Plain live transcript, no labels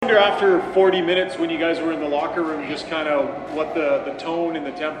wonder after 40 minutes when you guys were in the locker room just kind of what the tone and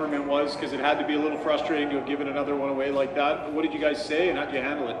the temperament was, because it had to be a little frustrating to have given another one away like that. What did you guys say and how did you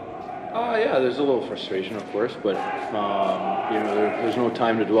handle it? Yeah, there's a little frustration, of course, but there's no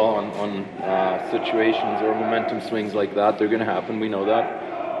time to dwell on situations or momentum swings like that. They're going to happen. We know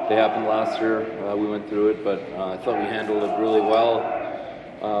that. They happened last year. We went through it, but I thought we handled it really well.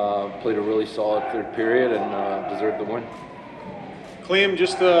 Played a really solid third period and deserved the win. Klim,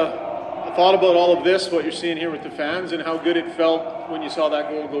 just a thought about all of this, what you're seeing here with the fans, and how good it felt when you saw that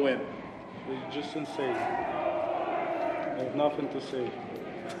goal go in. It's just insane. I have nothing to say.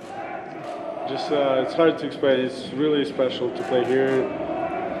 It's hard to explain. It's really special to play here,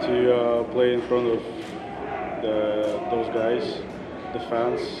 to play in front of those guys, the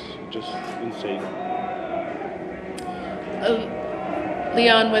fans. Just insane.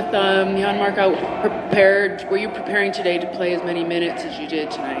 Leon, with Jan Mark prepared, were you preparing today to play as many minutes as you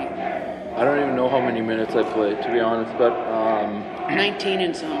did tonight? I don't even know how many minutes I played, to be honest, but 19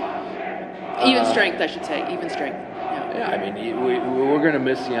 and some. Even strength, I should say. Even strength. Yeah, I mean, we're going to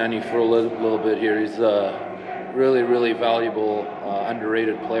miss Yanni for a little bit here. He's a really, really valuable,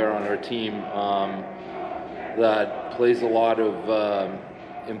 underrated player on our team that plays a lot of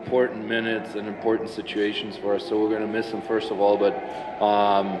important minutes and important situations for us. So we're going to miss him first of all. But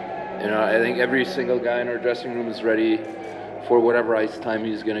I think every single guy in our dressing room is ready for whatever ice time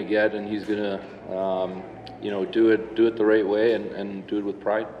he's going to get, and he's going to do it the right way and do it with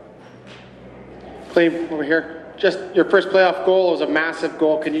pride. Klim, over here. Just your first playoff goal was a massive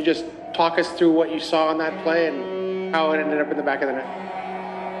goal. Can you just talk us through what you saw on that play and how it ended up in the back of the net?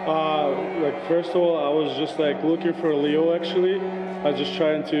 First of all, I was just looking for Leo. Actually, I was just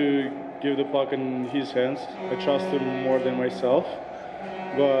trying to give the puck in his hands. I trust him more than myself,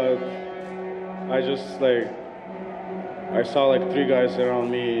 but I just I saw three guys around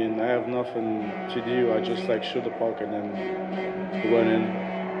me, and I have nothing to do. I just shoot the puck and then it went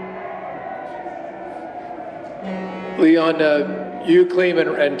in. Leon, you, Klim,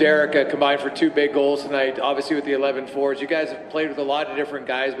 and Derek combined for 2 big goals tonight, obviously with the 11 forwards. You guys have played with a lot of different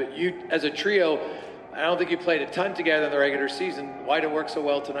guys, but you, as a trio, I don't think you played a ton together in the regular season. Why did it work so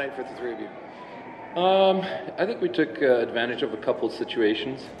well tonight for the 3 of you? I think we took advantage of a couple of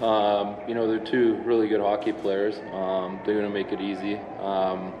situations. They're 2 really good hockey players. They're going to make it easy.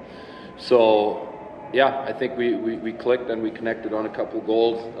 Yeah, I think we clicked and we connected on a couple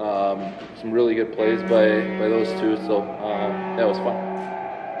goals. Some really good plays by those 2, so that was fun.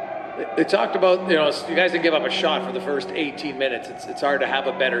 They talked about, you guys didn't give up a shot for the first 18 minutes. It's hard to have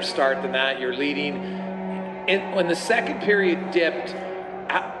a better start than that. You're leading. When the second period dipped,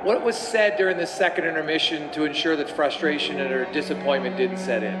 what was said during the second intermission to ensure that frustration or disappointment didn't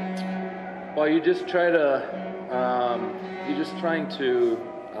set in? Well, you're just trying to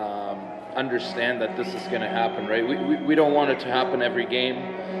understand that this is going to happen, right? We don't want it to happen every game,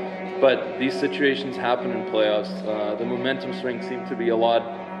 but these situations happen in playoffs. The momentum swings seem to be a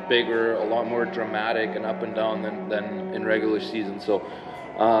lot bigger, a lot more dramatic and up and down than in regular season. So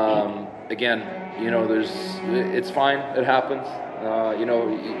again, it's fine. It happens.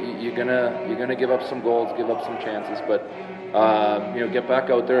 You're gonna give up some goals, give up some chances, but get back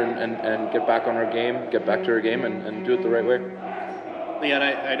out there and get back on our game, get back to our game, and do it the right way. Leon,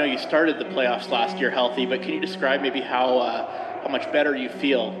 I know you started the playoffs last year healthy, but can you describe maybe how much better you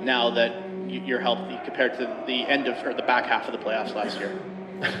feel now that you're healthy compared to the end of or the back half of the playoffs last year?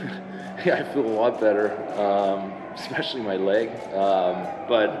 Yeah, I feel a lot better, especially my leg.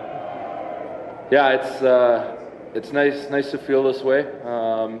 But yeah, it's nice to feel this way.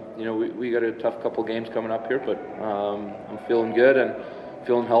 We got a tough couple games coming up here, but I'm feeling good and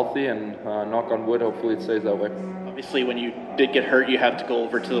feeling healthy, and knock on wood, hopefully it stays that way. Obviously, when you did get hurt, you have to go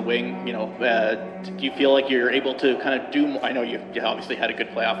over to the wing. Do you feel like you're able to kind of do more? I know you obviously had a good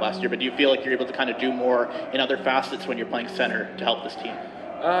playoff last year, but do you feel like you're able to kind of do more in other facets when you're playing center to help this team?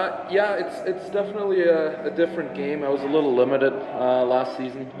 Yeah, it's definitely a different game. I was a little limited last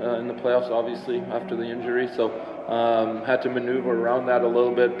season in the playoffs, obviously, after the injury, so had to maneuver around that a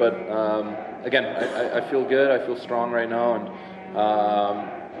little bit. But again, I feel good. I feel strong right now, and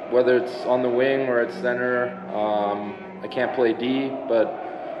whether it's on the wing or at center, I can't play D, but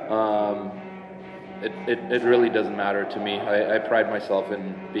it really doesn't matter to me. I pride myself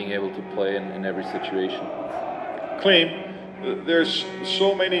in being able to play in every situation. Klim, there's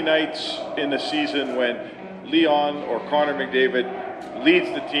so many nights in the season when Leon or Connor McDavid leads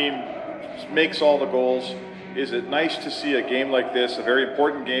the team, makes all the goals. Is it nice to see a game like this, a very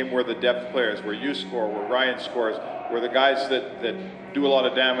important game where the depth players, where you score, where Ryan scores, where the guys that do a lot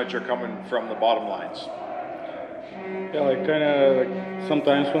of damage are coming from the bottom lines? Yeah, like kind of like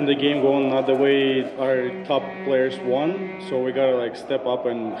sometimes when the game going not the way our top players want, so we gotta like step up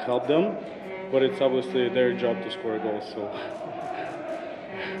and help them. But it's obviously their job to score goals. So.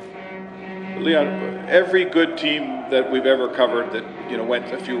 Leon, every good team that we've ever covered that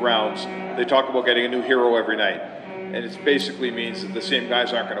went a few rounds, they talk about getting a new hero every night, and it basically means that the same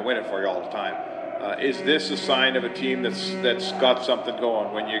guys aren't going to win it for you all the time. Is this a sign of a team that's got something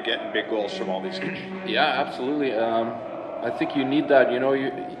going when you're getting big goals from all these guys? Yeah, absolutely. I think you need that. You're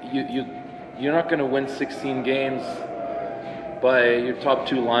not going to win 16 games by your top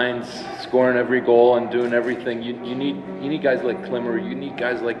two lines scoring every goal and doing everything. You need guys like Klimmer. You need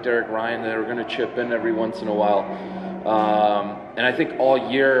guys like Derek Ryan that are going to chip in every once in a while. And I think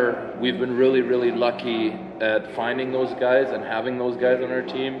all year we've been really, really lucky at finding those guys and having those guys on our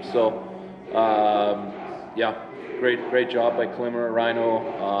team. So, yeah, great job by Klimmer,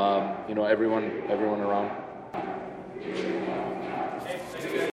 Rhino, everyone around.